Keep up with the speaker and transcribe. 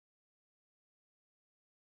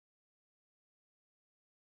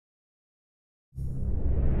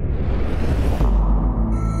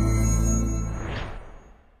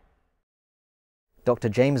Dr.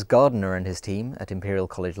 James Gardiner and his team at Imperial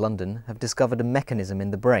College London have discovered a mechanism in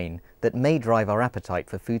the brain that may drive our appetite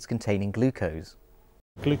for foods containing glucose.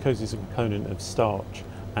 Glucose is a component of starch,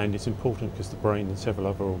 and it's important because the brain and several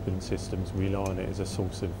other organ systems rely on it as a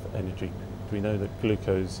source of energy. We know that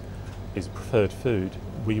glucose is preferred food.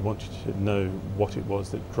 We wanted to know what it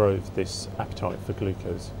was that drove this appetite for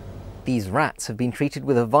glucose. These rats have been treated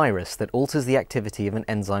with a virus that alters the activity of an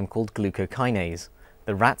enzyme called glucokinase.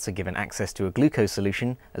 The rats are given access to a glucose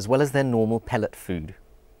solution as well as their normal pellet food.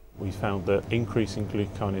 We found that increasing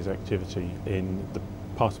glucokinase activity in the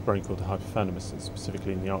part of the brain called the hypothalamus, and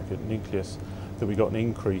specifically in the arcuate nucleus, that we got an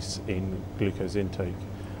increase in glucose intake.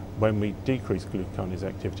 When we decreased glucokinase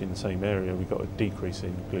activity in the same area, we got a decrease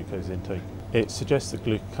in glucose intake. It suggests that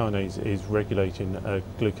glucokinase is regulating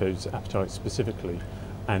glucose appetite specifically,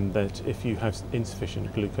 and that if you have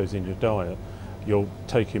insufficient glucose in your diet, you're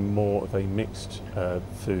taking more of a mixed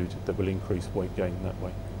food that will increase weight gain that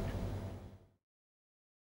way.